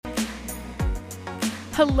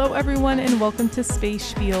Hello, everyone, and welcome to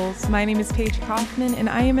Space Spiels. My name is Paige Kaufman, and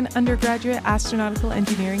I am an undergraduate astronautical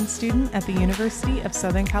engineering student at the University of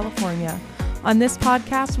Southern California. On this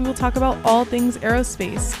podcast, we will talk about all things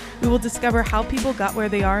aerospace. We will discover how people got where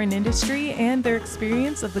they are in industry and their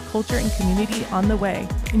experience of the culture and community on the way.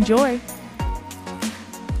 Enjoy!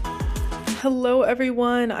 Hello,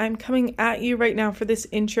 everyone. I'm coming at you right now for this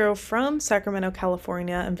intro from Sacramento,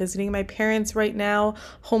 California. I'm visiting my parents right now,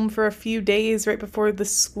 home for a few days right before the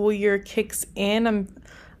school year kicks in. I'm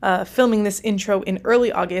filming this intro in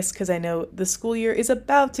early August because I know the school year is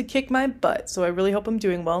about to kick my butt. So I really hope I'm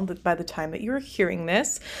doing well by the time that you're hearing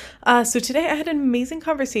this. So today I had an amazing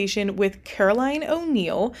conversation with Caroline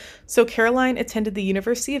O'Neill. So Caroline attended the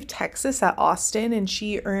University of Texas at Austin, and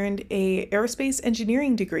she earned a aerospace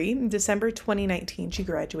engineering degree in December 2019. She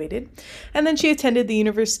graduated. And then she attended the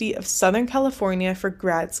University of Southern California for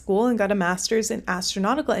grad school and got a master's in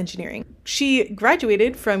astronautical engineering. She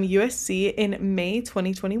graduated from USC in May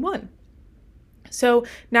 2021. So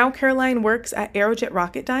now Caroline works at Aerojet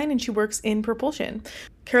Rocketdyne, and she works in propulsion.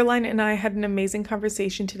 Caroline and I had an amazing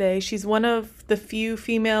conversation today. She's one of the few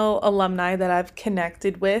female alumni that I've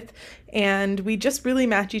connected with, and we just really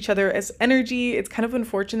match each other as energy. It's kind of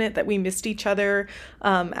unfortunate that we missed each other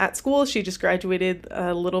at school. She just graduated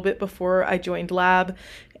a little bit before I joined lab,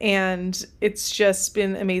 and it's just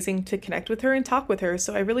been amazing to connect with her and talk with her.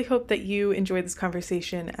 So I really hope that you enjoyed this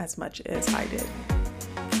conversation as much as I did.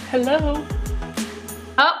 Hello.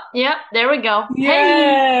 Oh, yeah, there we go. Yay!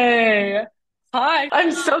 Hey. Hi.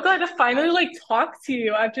 I'm so glad to finally talk to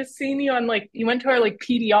you. I've just seen you on you went to our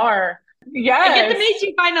PDR. I get to Yes. meet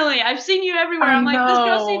you finally. I've seen you everywhere. I I'm like, this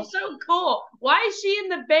girl know. seems so cool. Why is she in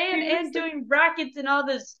the band and Seriously. doing brackets and all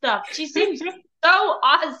this stuff? She seems so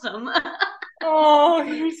awesome. Oh,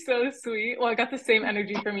 you're so sweet. Well, I got the same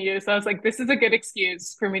energy from you, so I was like, this is a good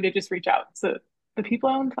excuse for me to just reach out to the people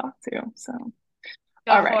I want to talk to. So,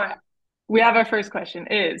 Go all for right. it. We have our first question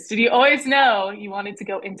is, did you always know you wanted to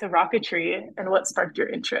go into rocketry, and what sparked your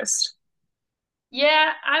interest?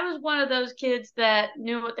 Yeah, I was one of those kids that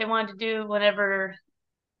knew what they wanted to do whenever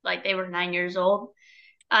they were 9 years old.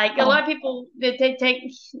 Like a lot Oh, of people, they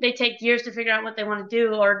take years to figure out what they want to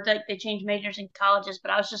do, or they change majors in colleges.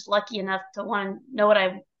 But I was just lucky enough to want to know what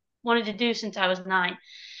I wanted to do since I was 9.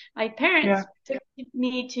 My yeah. parents took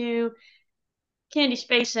me to Kennedy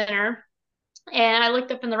Space Center, and I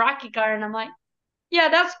looked up in the rocket garden. And I'm like, yeah,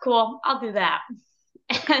 that's cool. I'll do that.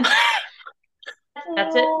 And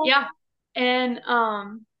that's it. Oh, Yeah. And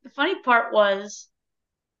the funny part was,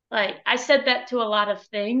 I said that to a lot of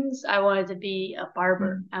things. I wanted to be a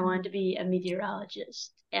barber. I wanted to be a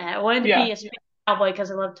meteorologist. And I wanted to yeah. be a space cowboy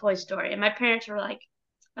because I love Toy Story. And my parents were like,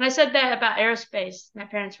 when I said that about aerospace, my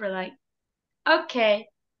parents were like, okay,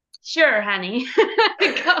 sure, honey.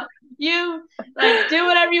 Go, you do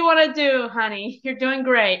whatever you want to do, honey. You're doing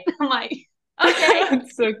great. I'm like, okay.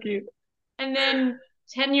 That's so cute. And then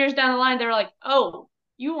 10 years down the line, they were like, oh,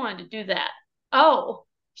 you wanted to do that. Oh,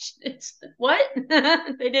 it's what?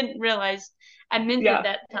 They didn't realize I meant it Yeah.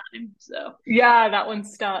 that time. So, Yeah, that one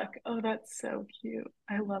stuck. Oh, that's so cute.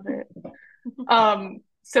 I love it.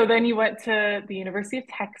 So then you went to the University of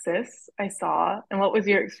Texas, I saw, and what was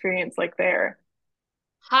your experience like there?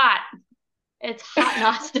 hot. It's hot in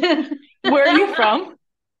Austin. Where are you from?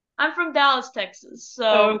 I'm from Dallas, Texas. Oh,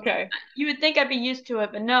 So okay. you would think I'd be used to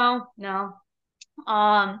it, but no, no.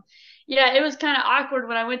 Um, yeah, it was kind of awkward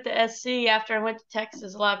when I went to SC after I went to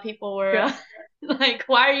Texas. A lot of people were Yeah. like,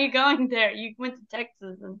 "Why are you going there? You went to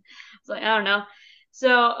Texas," and it's like, I don't know.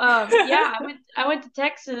 So, yeah, I went to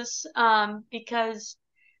Texas because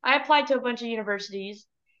I applied to a bunch of universities,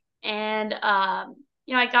 and I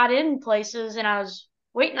got in places, and I was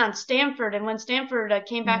waiting on Stanford. And when Stanford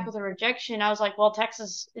came back Mm. with a rejection, I was like, well,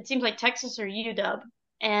 Texas. It seems like Texas or UW,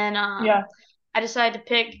 and Yeah. I decided to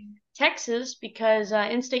pick Texas because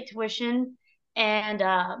in-state tuition, and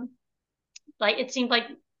it seemed like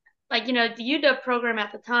the UW program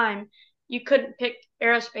at the time, you couldn't pick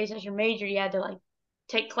aerospace as your major. You had to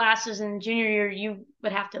take classes, and junior year you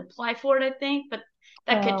would have to apply for it, I think, but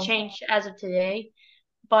that could Oh. change as of today.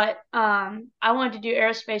 But I wanted to do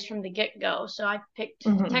aerospace from the get-go, so I picked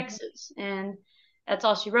Hmm. Texas, and that's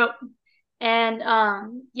all she wrote. And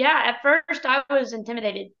yeah, at first I was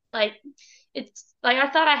intimidated. It's like I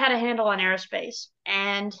thought I had a handle on aerospace,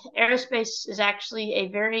 and aerospace is actually a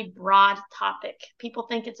very broad topic. People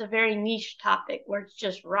think it's a very niche topic where it's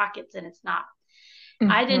just rockets, and it's not.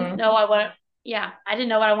 I didn't Hmm. know I what Yeah, I didn't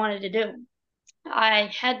know what I wanted to do.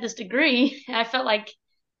 I had this degree, and I felt like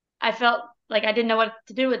I didn't know what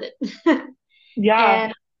to do with it. Yeah.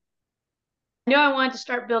 And I knew I wanted to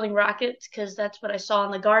start building rockets because that's what I saw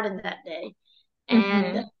in the garden that day. and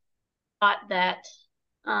Mm-hmm. thought that,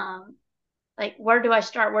 um, like, where do I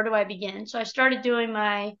start? Where do I begin? So I started doing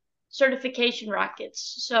my certification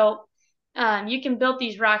rockets. So you can build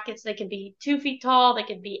these rockets. They can be 2 feet tall. They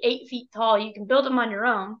can be 8 feet tall. You can build them on your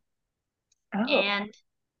own. Oh. And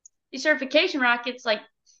these certification rockets, like,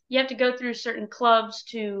 you have to go through certain clubs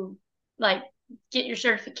to like get your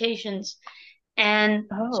certifications. And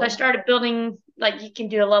so I Oh. started building, like, you can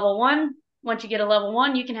do a level one. Once you get a level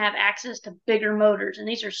one, you can have access to bigger motors. And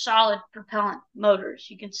these are solid propellant motors.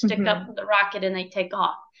 You can stick up Mm-hmm. the rocket and they take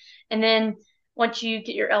off. And then once you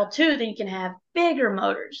get your L2, then you can have bigger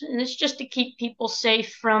motors. And it's just to keep people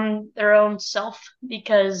safe from their own self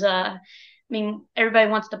because, I mean, everybody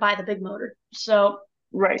wants to buy the big motor. So,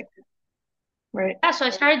 Right. Right. yeah, so I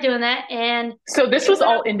started doing that and So this it was went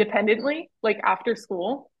all up. independently, like after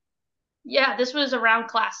school? Yeah, this was around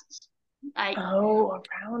classes. Like, Oh,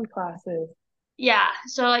 around classes. yeah.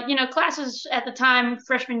 So, like, classes at the time,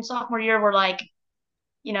 freshman, sophomore year, were like,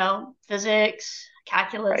 physics, Right.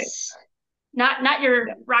 calculus, not Yeah. your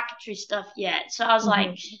rocketry stuff yet. So I was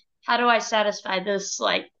like, Mm-hmm. how do I satisfy this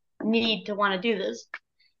like need to want to do this?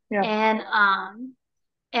 Yeah.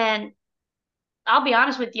 And I'll be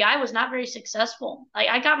honest with you, I was not very successful. Like,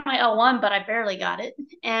 I got my L1, but I barely got it.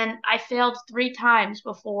 And I failed 3 times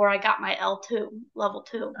before I got my L2, level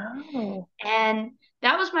two. Oh. And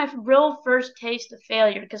that was my real first taste of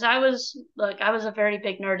failure because I was a very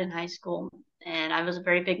big nerd in high school and I was a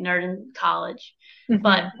very big nerd in college.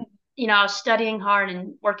 But, Mm-hmm. I was studying hard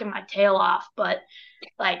and working my tail off. But,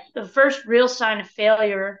 like, the first real sign of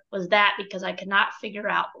failure was that because I could not figure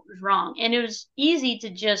out what was wrong. And it was easy to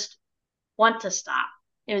just want to stop.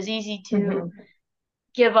 It was easy to Mm-hmm.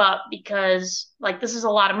 give up because, like, this is a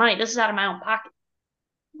lot of money. This is out of my own pocket.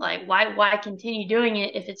 Like, why continue doing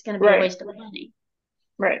it if it's going to be a Right. waste of money?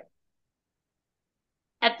 Right.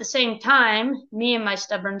 At the same time, me and my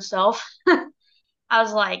stubborn self, I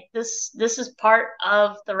was like, this is part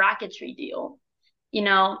of the rocketry deal. You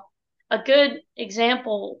know, a good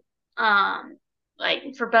example,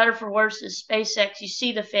 like, for better for worse, is SpaceX. You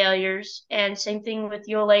see the failures, and same thing with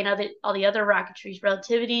ULA and all the other rocketries,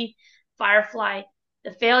 Relativity, Firefly.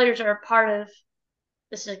 The failures are a part of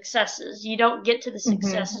the successes. You don't get to the Mm-hmm.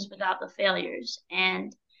 successes without the failures.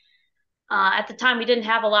 And at the time, we didn't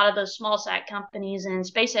have a lot of those small sat companies, and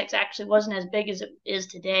SpaceX actually wasn't as big as it is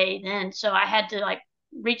today then. So I had to, like,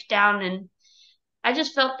 reach down, and I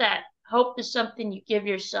just felt that hope is something you give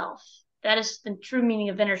yourself. That is the true meaning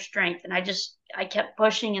of inner strength. And I kept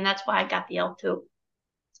pushing, and that's why I got the L2.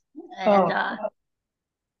 And Oh,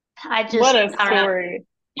 what a I don't story.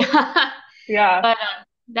 know. Yeah.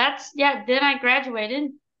 But yeah, then I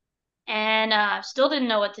graduated and still didn't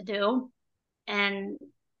know what to do. And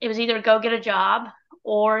it was either go get a job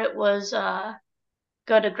or it was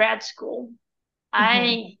go to grad school. Mm-hmm.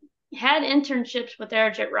 I had internships with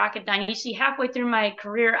Aerojet Rocketdyne. You see, halfway through my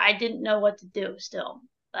career, I didn't know what to do still.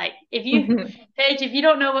 Like, Mm-hmm. Paige, if you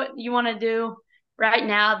don't know what you want to do right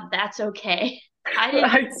now, that's okay. I didn't,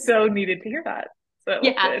 I so needed to hear that. So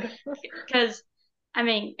yeah, good. because, I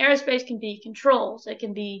mean, aerospace can be controls, it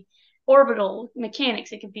can be orbital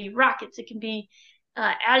mechanics, it can be rockets, it can be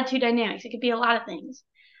attitude dynamics, it could be a lot of things.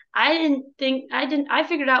 I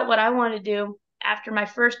figured out what I wanted to do after my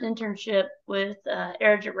first internship with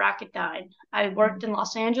Aerojet Rocketdyne. I worked in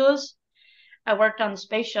Los Angeles. I worked on the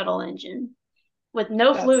space shuttle engine with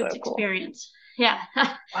no That's fluids so cool. experience. Yeah.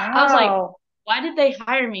 I was like, Wow. why did they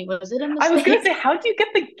hire me? Was it a I was gonna mistake? say, how do you get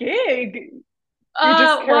the gig? You're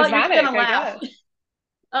just Well, you're charismatic, gonna I laugh. guess.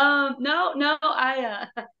 No,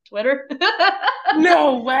 Twitter.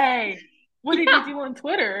 No way. What did you Yeah. do on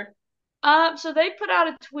Twitter? So they put out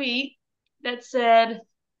a tweet that said,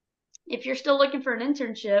 if you're still looking for an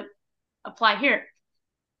internship, apply here.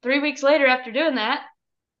 3 weeks later, after doing that,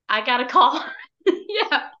 I got a call.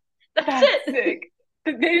 Yeah, that's That's it. sick.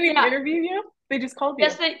 They didn't even Yeah. interview you? They just called you.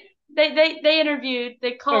 Yes, they interviewed, they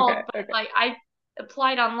Okay, called, but okay. like I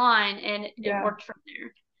applied online and it Yeah, worked from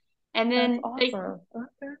there. And that's then awesome.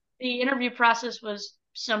 Okay. the interview process was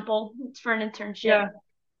simple. It's for an internship. Yeah,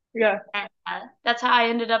 yeah, And that's how I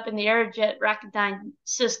ended up in the Aerojet Rocketdyne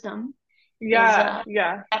system is yeah,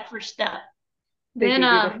 yeah. that first step. They Then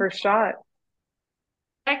gave you the first shot.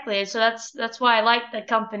 exactly. So that's why I like the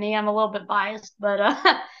company. I'm a little bit biased, but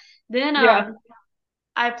then Yeah.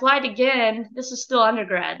 I applied again. This is still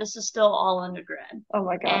undergrad. This is still all undergrad. Oh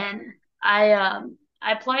my gosh. And I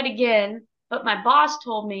applied again, but my boss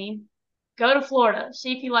told me, go to Florida,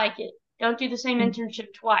 see if you like it. Don't do the same Mm.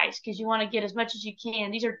 internship twice because you want to get as much as you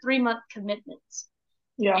can. These are 3 month commitments.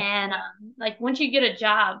 Yeah. And like, once you get a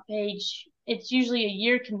job, Paige, it's usually a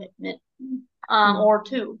year commitment Mm. or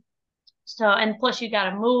two. So, and plus you got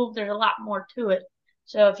to move. There's a lot more to it.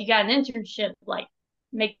 So if you got an internship, like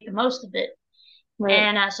make the most of it. Right.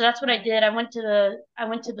 And so that's what I did. I went to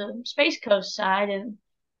the Space Coast side, and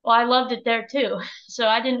well, I loved it there too. So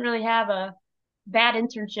I didn't really have a bad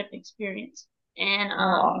internship experience. And Oh,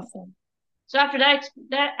 awesome. so after that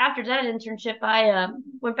internship, I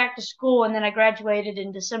went back to school, and then I graduated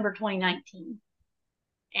in December 2019.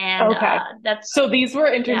 And Okay. that's So these were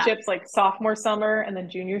yeah, internships like sophomore summer and then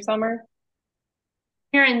junior summer?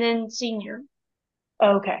 here and then senior.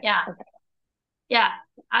 Okay. Yeah, Okay. yeah.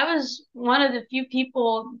 I was one of the few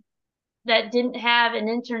people that didn't have an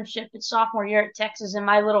internship at sophomore year at Texas in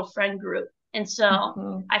my little friend group. And so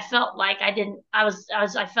Mhm. I felt like I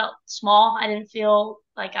felt small. I didn't feel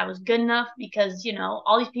like I was good enough because,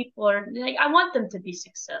 all these people are like, I want them to be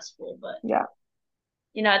successful, but, Yeah.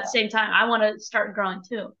 at the same time, I want to start growing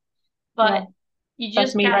too. But Yeah. you That's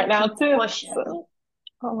just me got to right now keep too. pushing. So,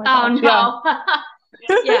 oh my Oh gosh. Yeah. no.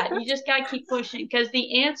 Yeah, you just got to keep pushing because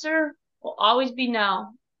the answer will always be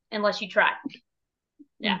no unless you try.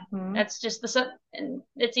 Yeah, Hmm. that's just and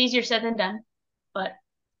it's easier said than done, but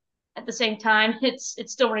at the same time, it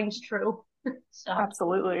still rings true. So,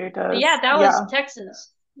 Absolutely, it but does. yeah, that was Yeah.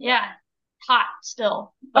 Texas. Yeah, hot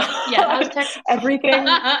still, but yeah, that was Texas. Everything,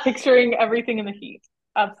 picturing everything in the heat.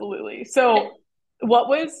 Absolutely. So, what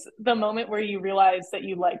was the moment where you realized that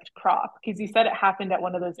you liked crop? Because you said it happened at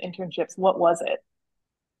one of those internships. What was it?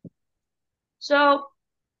 So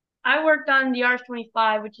I worked on the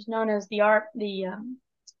RS-25, which is known as the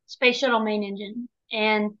space shuttle main engine,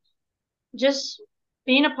 and just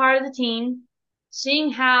being a part of the team,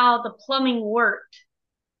 seeing how the plumbing worked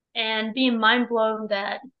and being mind blown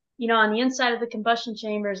that, on the inside of the combustion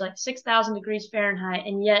chamber is like 6,000 degrees Fahrenheit,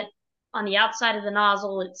 and yet on the outside of the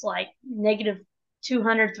nozzle, it's like negative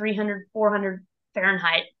 200, 300, 400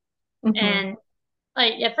 Fahrenheit. Hmm. And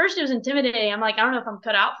like at first it was intimidating. I'm like, I don't know if I'm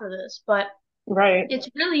cut out for this, but Right. it's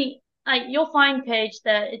really like you'll find, Paige,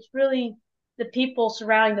 that it's really the people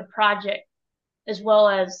surrounding the project as well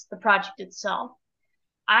as the project itself.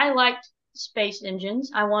 I liked space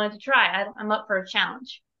engines. I wanted to try. I'm up for a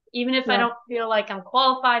challenge. Even if I Yeah. don't feel like I'm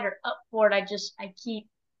qualified or up for it, I keep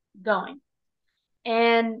going.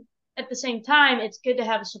 And at the same time, it's good to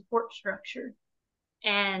have a support structure.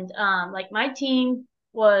 And like my team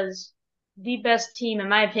was the best team, in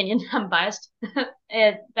my opinion. I'm biased,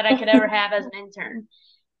 that I could ever have as an intern.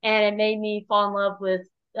 And it made me fall in love with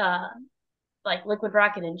uh, like liquid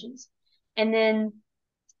rocket engines. And then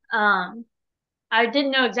um, I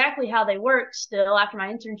didn't know exactly how they work still after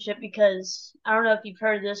my internship because I don't know if you've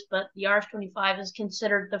heard this, but the RS-25 is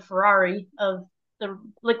considered the Ferrari of the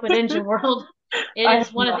liquid engine world. It I is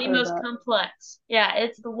have one of not the heard most that. complex. Yeah,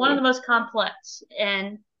 it's the one of the Really. most complex,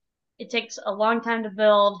 and it takes a long time to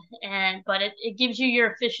build, but it gives you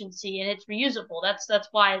your efficiency and it's reusable. That's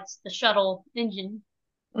why it's the shuttle engine.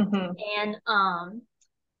 Hmm. And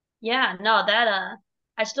yeah, no, that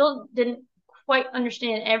I still didn't quite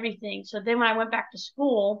understand everything. So then when I went back to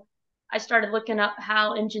school, I started looking up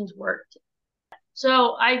how engines worked.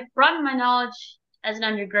 So I broadened my knowledge as an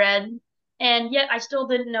undergrad, and yet I still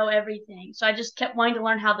didn't know everything. So I just kept wanting to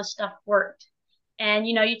learn how this stuff worked. And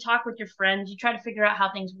you talk with your friends, you try to figure out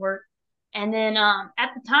how things work. And then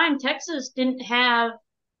at the time, Texas didn't have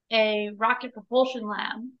a rocket propulsion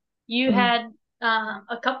lab. You Mm. had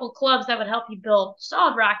a couple clubs that would help you build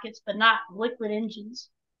solid rockets, but not liquid engines.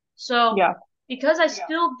 So Yeah. because I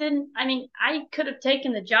still didn't, I mean, I could have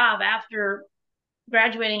taken the job after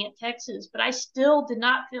graduating at Texas, but I still did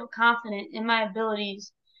not feel confident in my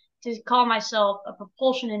abilities to call myself a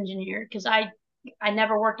propulsion engineer because I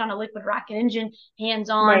never worked on a liquid rocket engine hands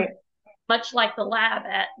on, Right. much like the lab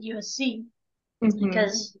at USC, Hmm.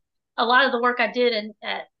 because a lot of the work I did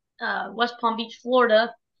at West Palm Beach,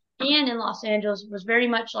 Florida, and in Los Angeles was very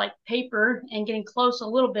much like paper and getting close a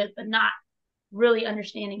little bit, but not really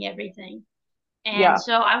understanding everything. And Yeah.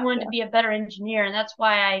 so I wanted to Yeah. be a better engineer, and that's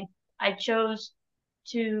why I chose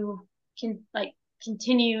to like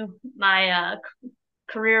continue my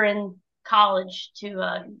career in college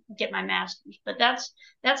to get my master's. But that's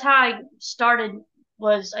how I started.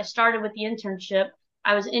 I started with the internship.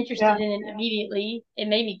 I was interested Yeah. in it immediately. It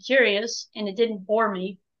made me curious, and it didn't bore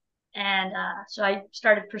me. And so I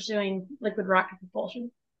started pursuing liquid rocket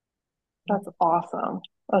propulsion. That's awesome.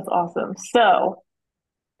 That's awesome. So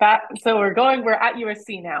we're at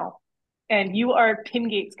USC now, and you are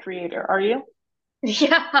Pingate's creator, are you?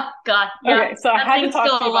 Yeah, God, yeah, Okay, so I that had to thing's talk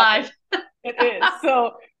still to you about this. alive. It is.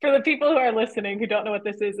 So for the people who are listening who don't know what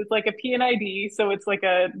this is, it's like a PNID. So it's like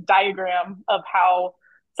a diagram of how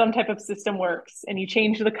some type of system works, and you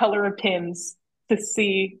change the color of pins to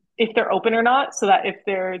see if they're open or not, so that if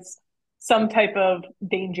there's some type of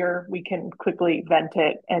danger, we can quickly vent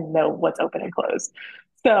it and know what's open and closed.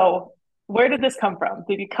 So, where did this come from?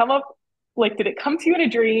 Did you come up, like, did it come to you in a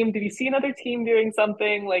dream? Did you see another team doing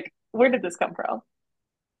something? Like, where did this come from?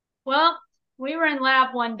 Well, we were in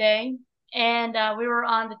lab one day and we were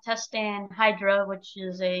on the test stand Hydra, which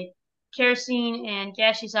is a kerosene and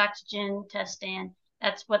gaseous oxygen test stand.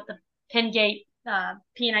 That's what the Pingate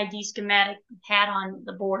PNID schematic had on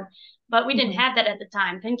the board. But we didn't Hmm. have that at the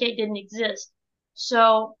time. Pingate didn't exist.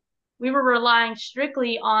 So we were relying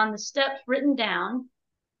strictly on the steps written down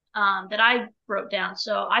that I wrote down.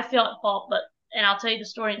 So I feel at fault, but and I'll tell you the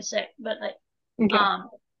story in a sec. But like Okay. um,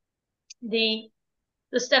 the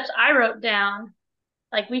the steps I wrote down,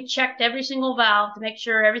 like we checked every single valve to make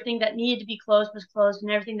sure everything that needed to be closed was closed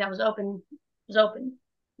and everything that was open was open.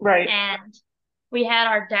 Right. And we had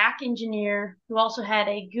our DAC engineer who also had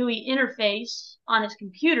a GUI interface on his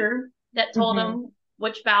computer that told Hmm. him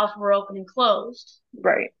which valves were open and closed.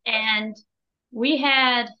 Right. And we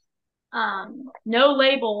had no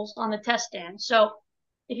labels on the test stand. So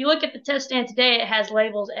if you look at the test stand today, it has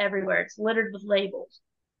labels everywhere. It's littered with labels.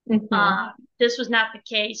 Hmm. This was not the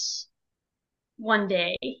case one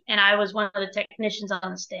day, and I was one of the technicians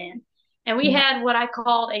on the stand. And we Yeah. had what I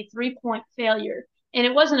called a 3 point failure. And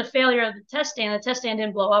it wasn't a failure of the test stand. The test stand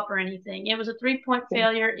didn't blow up or anything. It was a 3 point Okay.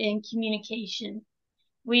 failure in communication.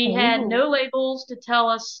 We had Oh. no labels to tell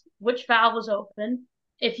us which valve was open.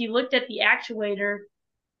 If you looked at the actuator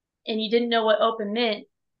and you didn't know what open meant,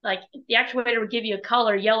 like the actuator would give you a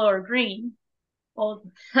color, yellow or green. Well,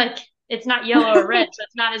 like it's not yellow or red, so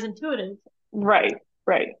it's not as intuitive. Right.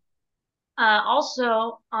 Right.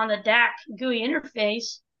 Also, on the DAC GUI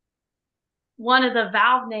interface, one of the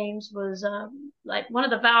valve names was like one of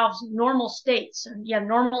the valve's normal states. So you have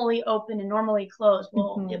normally open and normally closed.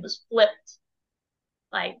 Well, it Hmm. was flipped.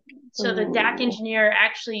 Like, so the DAC Ooh. engineer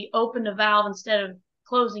actually opened a valve instead of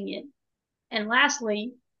closing it. And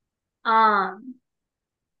lastly, um,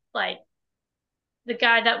 like the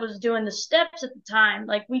guy that was doing the steps at the time,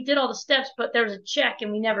 like we did all the steps, but there was a check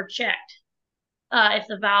and we never checked if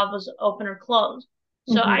the valve was open or closed.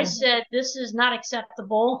 So I Hmm. said, this is not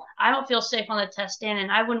acceptable. I don't feel safe on the test stand,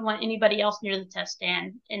 and I wouldn't want anybody else near the test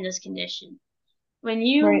stand in this condition. When Right.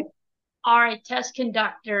 you are a test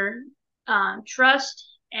conductor,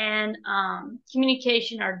 trust and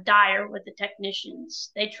communication are dire with the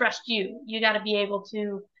technicians. They trust you. You got to be able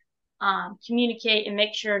to communicate and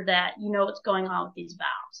make sure that you know what's going on with these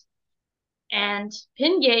valves. And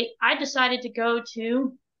Pingate, I decided to go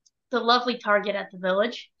to the lovely Target at the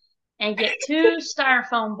village and get two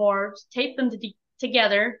styrofoam boards, tape them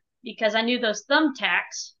together because I knew those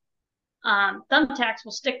thumbtacks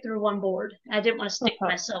will stick through one board. And I didn't want to stick Uh-huh.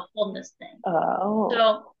 myself holding this thing. Oh.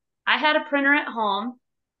 So I had a printer at home.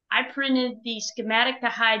 I printed the schematic to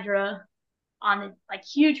Hydra on like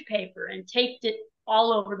huge paper and taped it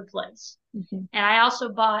all over the place. Hmm. And I also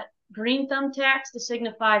bought green thumbtacks to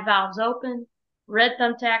signify valves open, red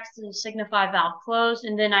thumbtacks to signify valve closed,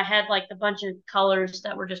 and then I had like a bunch of colors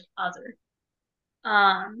that were just other.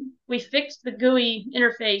 We fixed the GUI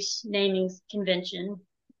interface naming convention.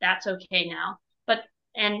 That's okay now. But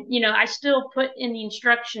and I still put in the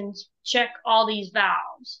instructions, check all these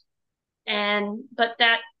valves. And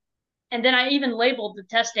then I even labeled the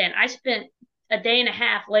test stand. I spent a day and a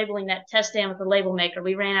half labeling that test stand with the label maker.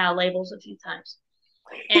 We ran out of labels a few times.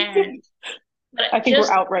 And but I think we're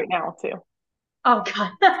just out right now too. oh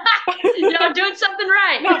god. I'm doing something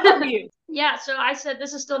No, it's on right. you. Yeah, so I said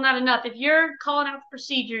this is still not enough. If you're calling out the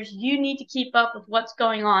procedures, you need to keep up with what's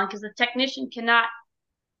going on because the technician cannot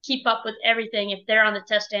keep up with everything if they're on the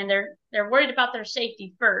test stand. They're worried about their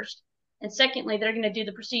safety first, and secondly, they're going to do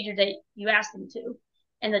the procedure that you ask them to.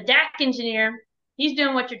 And the DAC engineer, he's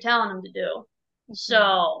doing what you're telling him to do. Mhm.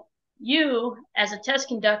 So you, as a test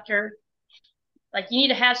conductor, like you need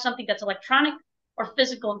to have something that's electronic or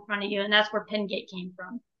physical in front of you, and that's where Pingate came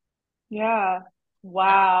from. Yeah. So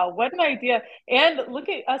Wow. What an idea. And look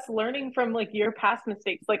at us learning from like your past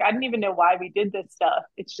mistakes. Like I didn't even know why we did this stuff.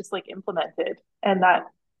 It's just like implemented. And that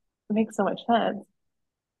makes so much sense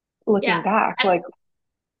looking yeah, back. Like,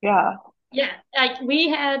 yeah. yeah, like we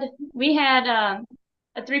had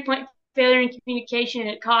a 3 point failure in communication, and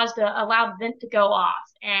it caused a loud vent to go off,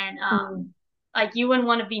 and Mm. like you wouldn't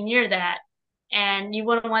want to be near that, and you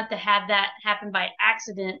wouldn't want to have that happen by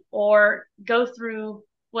accident or go through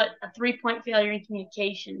what a 3 point failure in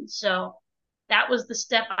communication. So that was the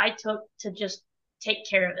step I took to just take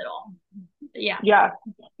care of it all. But yeah, Yeah.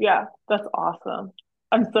 Yeah. That's awesome.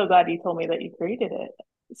 I'm so glad you told me that you created it.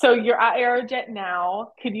 So you're at Aerojet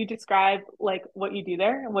now. Could you describe like what you do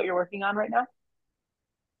there and what you're working on right now?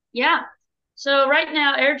 yeah. So right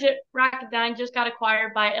now, Airjet Rocketdyne just got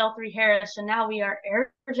acquired by L3 Harris, so now we are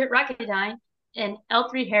Airjet Rocketdyne, an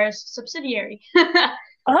L3 Harris subsidiary. But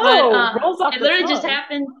Oh, rolls off it the literally just tongue.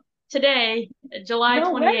 happened today, July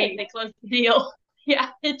No 28th. way. They closed the deal. Yeah,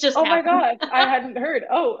 it just Oh my happened. gosh, I hadn't heard.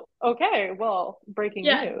 Oh, okay. Well, breaking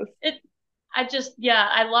Yeah, news. it.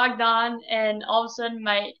 I logged on and all of a sudden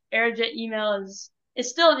my Airjet email is it's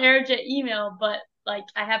still an Airjet email, but like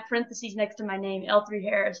I have parentheses next to my name, L3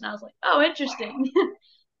 Harris, and I was like, oh, interesting.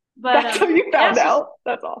 But That's how you yeah, found so out.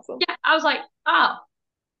 That's awesome. yeah, I was like, oh,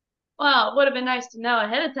 well, it would have been nice to know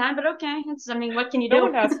ahead of time, but okay. I mean, what can you No do?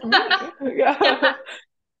 one asked me. Yeah. Yeah.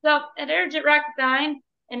 So at Airjet Rocketdyne,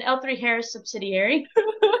 an L3 Harris subsidiary,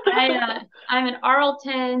 I'm an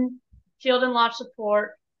RL10 field and launch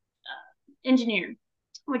support engineer,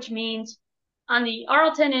 which means on the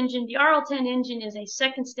RL10 engine is a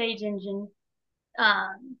second stage engine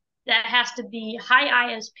that has to be high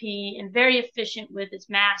ISP and very efficient with its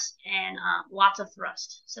mass and lots of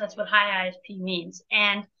thrust. So that's what high ISP means.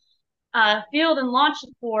 And field and launch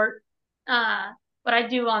support, uh, what I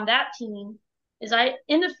do on that team is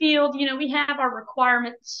in the field, we have our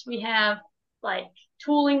requirements. We have like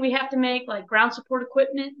tooling we have to make, like ground support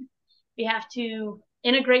equipment. We have to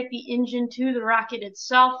integrate the engine to the rocket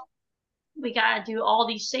itself. We got to do all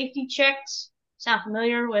these safety checks. Sound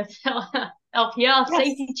familiar with LPL Yes.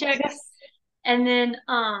 safety checks? Yes. And then,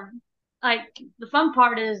 like the fun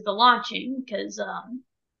part is the launching because,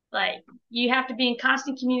 like you have to be in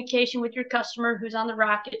constant communication with your customer who's on the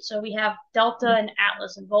rocket. So we have Delta and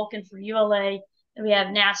Atlas and Vulcan for ULA, and we have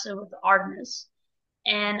NASA with Artemis.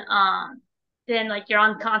 And then like you're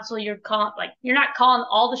on console, you're not calling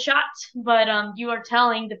all the shots, but you are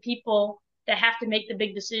telling the people that have to make the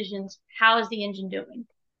big decisions how is the engine doing,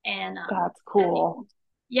 and That's at the cool. end,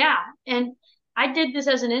 yeah. And I did this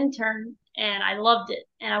as an intern, and I loved it,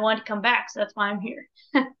 and I wanted to come back, so that's why I'm here.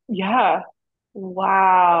 Yeah.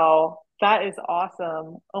 Wow. That is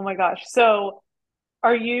awesome. Oh my gosh. So,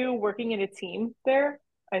 are you working in a team there?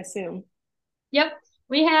 I assume. Yep,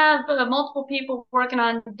 we have multiple people working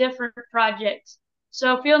on different projects.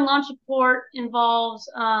 So field and launch support involves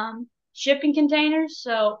shipping containers.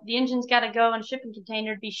 So the engine's got to go in a shipping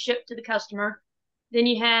container to be shipped to the customer. Then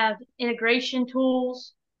you have integration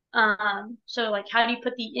tools. So like how do you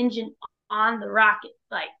put the engine on the rocket?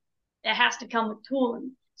 Like it has to come with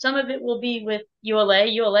tooling. Some of it will be with ULA.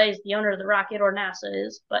 ULA is the owner of the rocket, or NASA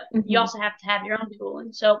is, but you Hmm. also have to have your own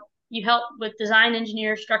tooling. So you help with design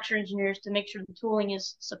engineers, structure engineers to make sure the tooling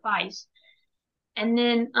is suffice. And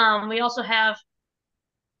then we also have,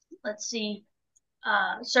 let's see,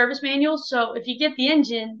 service manuals. So if you get the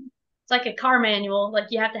engine, it's like a car manual. Like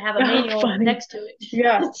you have to have a Oh, manual funny. next to it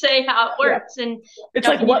Yeah. to say how it Yeah. works, and It's if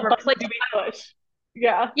like, you need to what replace. button do we push?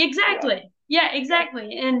 Yeah. Yeah. Exactly. Yeah, Yeah.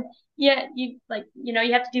 exactly. And yeah, you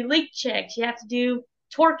have to do leak checks, you have to do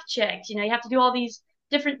torque checks, you have to do all these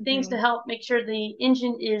different things to Hmm. help make sure the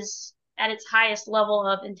engine is at its highest level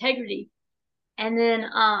of integrity. And then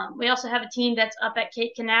we also have a team that's up at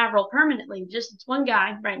Cape Canaveral permanently. Just it's one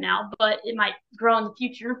guy right now, but it might grow in the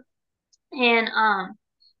future. And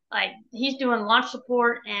like he's doing launch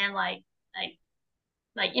support and like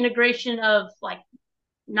like integration of like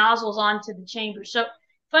nozzles onto the chamber. So,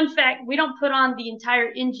 fun fact: we don't put on the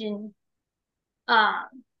entire engine um,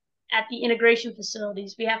 at the integration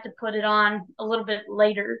facilities. We have to put it on a little bit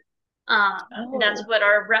later. And that's Oh, what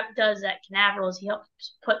our rep does at Canaveral is he helps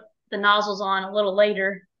put the nozzles on a little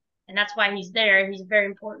later, and that's why he's there. He's very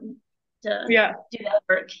important to yeah. do that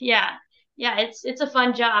work. Yeah, yeah, it's a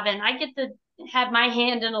fun job, and I get to have my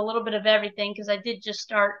hand in a little bit of everything because I did just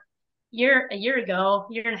start a year ago,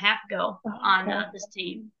 year and a half ago Oh, on okay. this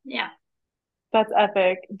team. Yeah. That's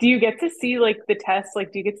epic. Do you get to see like the tests?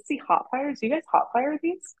 Like, do you get to see hot fires? Do you guys hot fire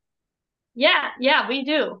these? Yeah, yeah, we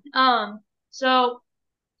do. So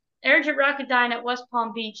Airjet Rocketdyne at West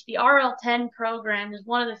Palm Beach, the RL10 program is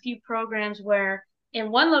one of the few programs where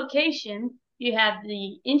in one location you have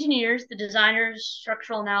the engineers, the designers,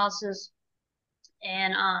 structural analysis,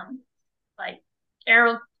 and like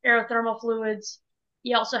aerothermal fluids.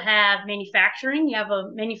 You also have manufacturing. You have a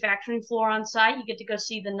manufacturing floor on site. You get to go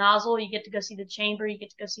see the nozzle. You get to go see the chamber. You get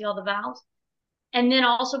to go see all the valves. And then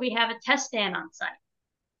also we have a test stand on site.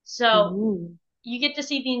 So Ooh. you get to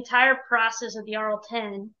see the entire process of the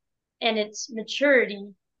RL10 and its maturity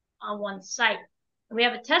on one site. And we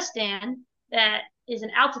have a test stand that is an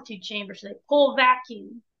altitude chamber, so they pull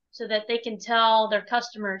vacuum so that they can tell their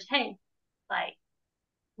customers, hey, like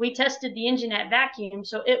we tested the engine at vacuum,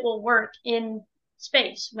 so it will work in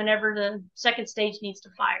space whenever the second stage needs to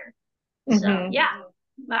fire. So Hmm. yeah,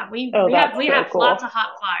 we Oh, we have that's we so have lots cool. of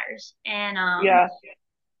hot fires, and Yeah.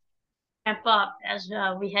 up as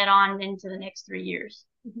we head on into the next 3 years.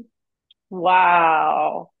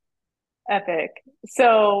 Wow. Epic.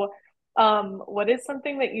 So, what is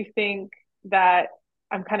something that you think that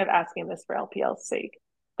I'm kind of asking this for LPL's sake,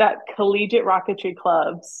 that collegiate rocketry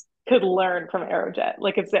clubs could learn from Aerojet?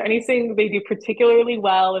 Like, is there anything they do particularly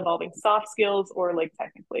well involving soft skills or like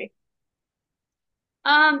technically?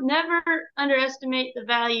 Never underestimate the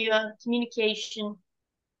value of communication,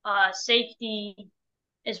 safety,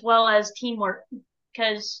 as well as teamwork,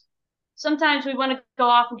 because sometimes we want to go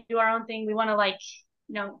off and do our own thing. We want to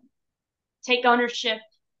you know, take ownership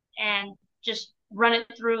and just run it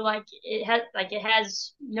through like it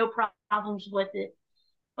has no problems with it.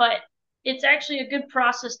 But it's actually a good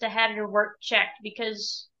process to have your work checked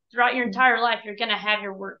because throughout your entire life you're going to have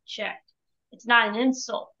your work checked. It's not an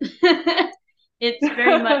insult. It's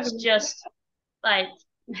very much just like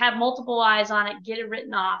have multiple eyes on it, get it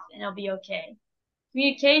written off, and it'll be okay.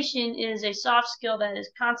 Communication is a soft skill that is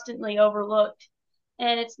constantly overlooked.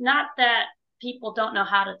 And it's not that people don't know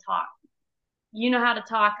how to talk. You know how to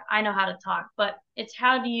talk, I know how to talk, but it's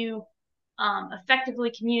how do you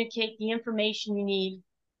effectively communicate the information you need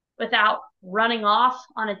without running off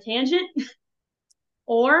on a tangent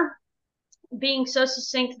or being so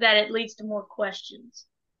succinct that it leads to more questions.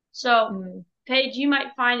 So, Mm, Paige, you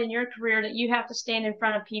might find in your career that you have to stand in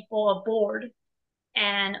front of people, a board,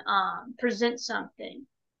 and present something.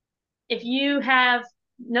 If you have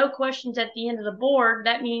no questions at the end of the board,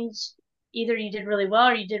 that means either you did really well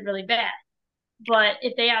or you did really bad. But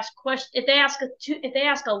if they ask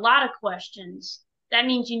a lot of questions, that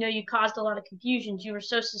means you caused a lot of confusions. You were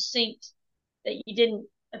so succinct that you didn't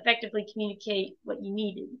effectively communicate what you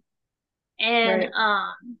needed. And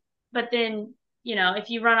right. but then if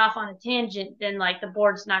you run off on a tangent, then like the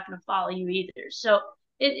board's not going to follow you either. So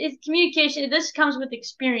it's communication. This comes with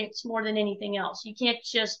experience more than anything else. You can't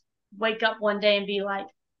just wake up one day and be like,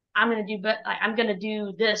 I'm gonna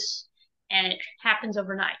do this, and it happens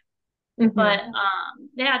overnight. But Hmm.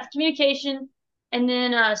 yeah, it's communication, and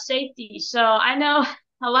then safety. So I know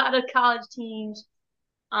a lot of college teams.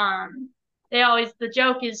 Um, they always the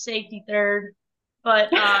joke is safety third, but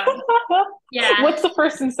yeah, What's the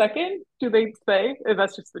first and second? Do they say? Or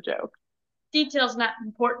that's just the joke. details not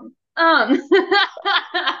important.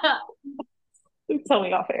 Tell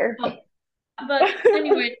me off air. But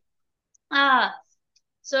anyway, uh,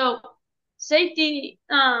 so safety.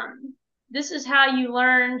 This is how you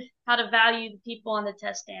learn how to value the people on the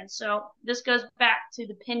test stand. So this goes back to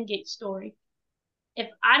the pin gate story. If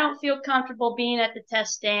I don't feel comfortable being at the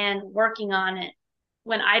test stand working on it,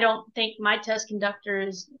 when I don't think my test conductor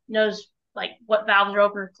knows like what valves are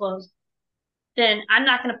open or closed, then I'm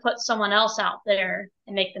not going to put someone else out there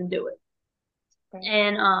and make them do it. Right.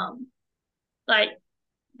 And like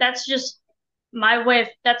that's just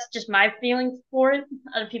that's just my feeling for it.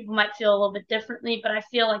 Other people might feel a little bit differently, but I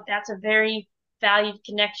feel like that's a very valued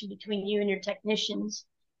connection between you and your technicians.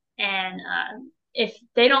 And if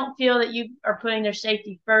they don't feel that you are putting their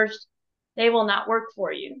safety first, they will not work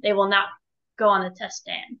for you. They will not go on the test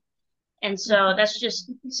stand. And so Mhm. that's just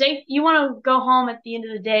safe. You want to go home at the end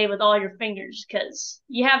of the day with all your fingers because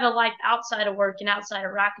you have a life outside of work and outside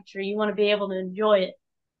of rocketry. You want to be able to enjoy it.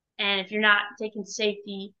 And if you're not taking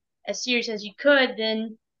safety as serious as you could,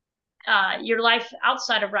 then your life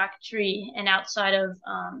outside of rocketry and outside of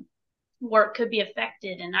work could be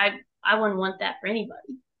affected. And I wouldn't want that for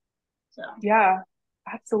anybody. So Yeah,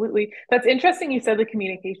 absolutely. That's interesting you said the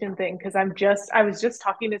communication thing because I was just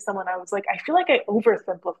talking to someone. I was like, I feel like I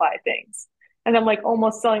oversimplify things. And I'm like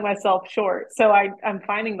almost selling myself short. So I'm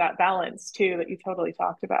finding that balance too that you totally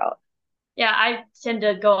talked about. yeah, I tend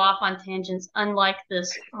to go off on tangents, unlike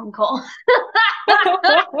this phone call.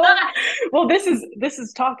 Well, this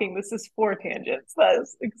is talking. This is for tangents. That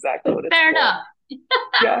is exactly what it's Fair for. enough.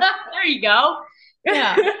 Yeah. There you go.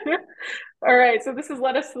 Yeah. All right, so this has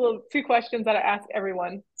led us to the two questions that I ask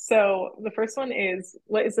everyone. So the first one is,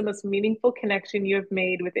 what is the most meaningful connection you have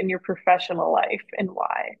made within your professional life and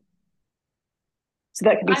why? So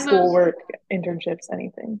that could be My most schoolwork, internships,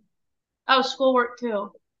 anything. Oh, schoolwork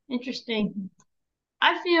too. Interesting. Mhm.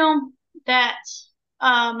 I feel that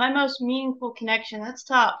my most meaningful connection, that's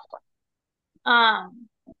tough. Um,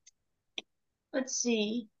 let's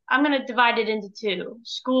see. I'm gonna divide it into two,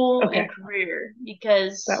 school and Okay, career, that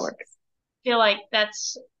because works. I feel like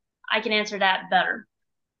I can answer that better.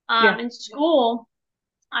 Yeah. In school,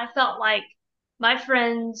 I felt like my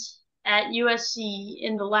friends at USC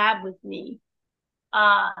in the lab with me,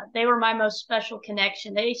 they were my most special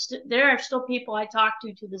connection. There are still people I talk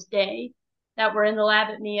to this day that were in the lab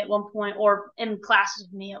at me at one point or in classes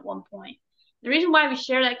with me at one point. The reason why we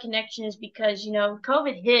share that connection is because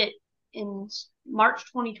COVID hit March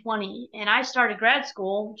 2020, and I started grad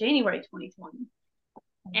school January 2020.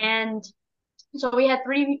 And so we had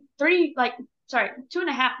like, sorry,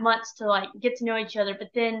 2.5 months to like get to know each other. But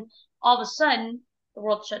then all of a sudden, the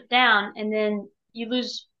world shut down, and then you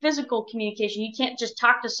lose physical communication. You can't just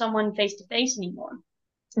talk to someone face to face anymore.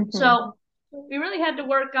 Mm-hmm. So we really had to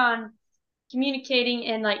work on communicating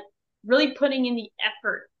and like really putting in the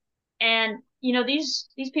effort. And these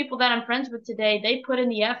people that I'm friends with today, they put in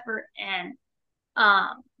the effort, and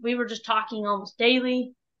we were just talking almost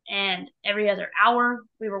daily, and every other hour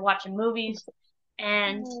we were watching movies.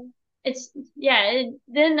 And it's yeah.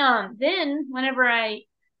 Then whenever I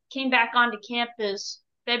came back onto campus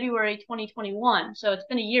February 2021, so it's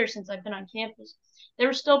been a year since I've been on campus. There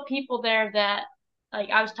were still people there that like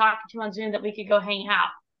I was talking to on Zoom that we could go hang out,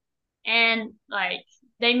 and like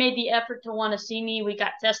they made the effort to want to see me. We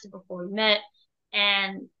got tested before we met,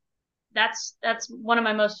 and that's one of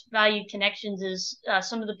my most valued connections is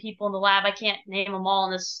some of the people in the lab. I can't name them all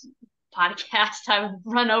in this podcast. I've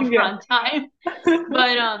run over Yeah. on time,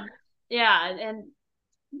 but yeah, and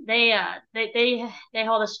they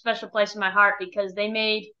hold a special place in my heart because they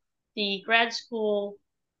made the grad school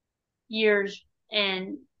years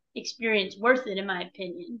and experience worth it, in my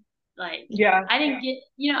opinion. Like Yeah. I didn't get,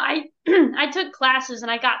 I I took classes and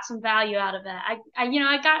I got some value out of that.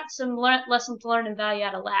 I got some lessons learned and value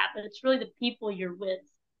out of lab, but it's really the people you're with.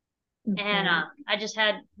 And Mm-hmm. I just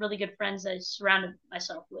had really good friends that I surrounded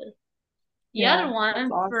myself with. The Yeah, other that's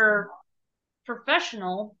one awesome. for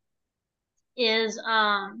professional is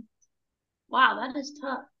wow, that is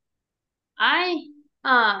tough. I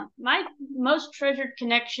my most treasured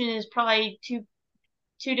connection is probably two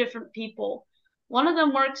different people. One of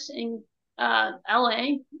them works in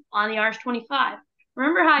LA on the RS-25.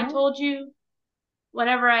 Remember how I Oh, told you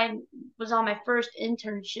whenever I was on my first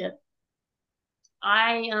internship,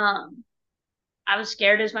 I was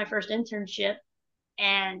scared it was my first internship,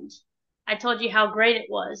 and I told you how great it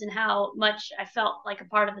was and how much I felt like a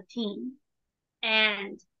part of the team.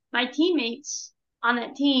 And my teammates on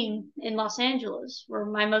that team in Los Angeles were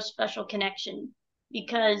my most special connection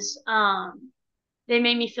because they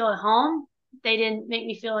made me feel at home. They didn't make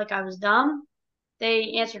me feel like I was dumb.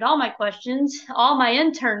 They answered all my questions, all my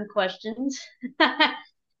intern questions,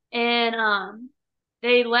 and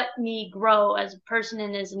they let me grow as a person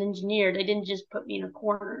and as an engineer. They didn't just put me in a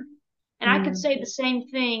corner. And I could mm, say the same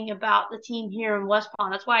thing about the team here in West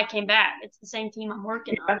Palm. That's why I came back. It's the same team I'm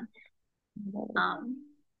working yeah. on.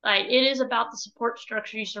 Like it is about the support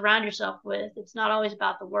structure you surround yourself with. It's not always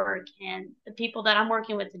about the work. And the people that I'm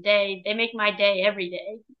working with today, they make my day every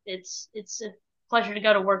day. It's a pleasure to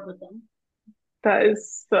go to work with them. That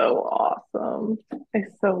is so awesome. I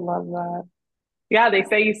so love that. Yeah, they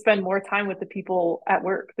say you spend more time with the people at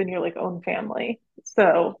work than your like own family.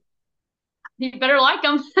 So You better like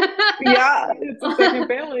them. yeah, it's a second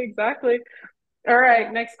family, exactly. All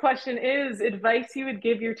right, next question is advice you would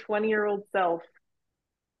give your 20-year-old self.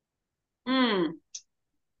 Mm,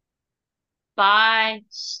 buy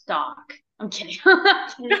stock. I'm kidding.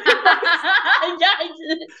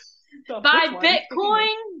 So which Buy one? Taking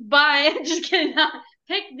Bitcoin. Buy. Just kidding.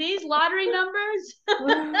 Pick these lottery numbers.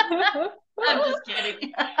 notes. I'm just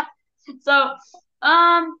kidding. So,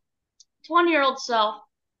 um, 20-year-old self,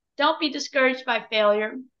 don't be discouraged by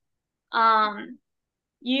failure. Um,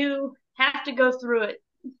 you have to go through it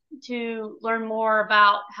to learn more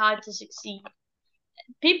about how to succeed.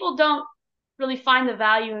 People don't really find the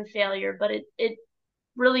value in failure, but it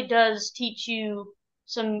really does teach you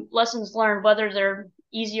some lessons learned, whether they're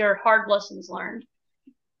easy or hard lessons learned.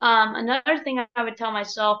 Another thing I would tell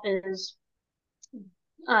myself is,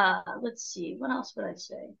 let's see, what else would I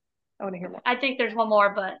say? I want to hear more. I think there's one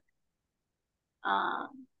more, but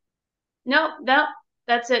no, no,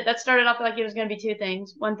 that's it. That started off like it was going to be two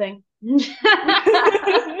things, one thing.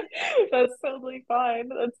 That's totally fine.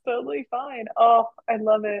 That's totally fine. Oh, I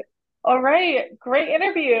love it. All right, great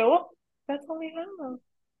interview. That's all we have.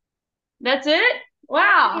 That's it?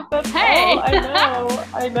 Wow. That's all. Hey. I know.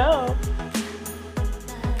 I know.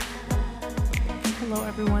 Hello,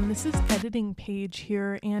 everyone. This is Editing Paige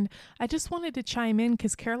here, and I just wanted to chime in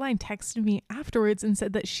because Caroline texted me afterwards and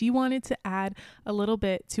said that she wanted to add a little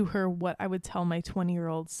bit to her What I Would Tell My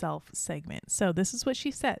 20-Year-Old Self segment. So this is what she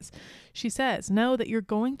says. She says, know that you're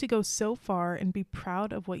going to go so far and be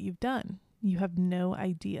proud of what you've done. You have no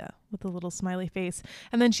idea, with a little smiley face.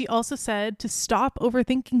 And then she also said to stop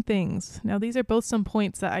overthinking things. Now, these are both some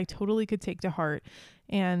points that I totally could take to heart.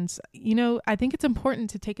 And, I think it's important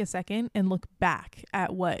to take a second and look back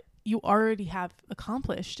at what you already have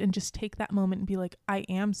accomplished, and just take that moment and be like, I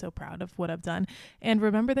am so proud of what I've done. And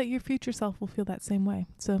remember that your future self will feel that same way.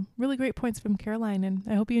 So really great points from Caroline, and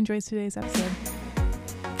I hope you enjoyed today's episode.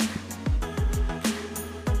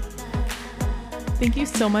 Thank you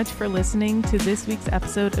so much for listening to this week's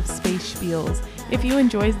episode of Space Spiels. If you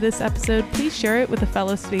enjoyed this episode, please share it with a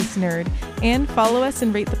fellow space nerd and follow us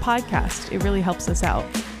and rate the podcast. It really helps us out.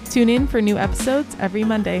 Tune in for new episodes every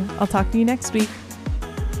Monday. I'll talk to you next week.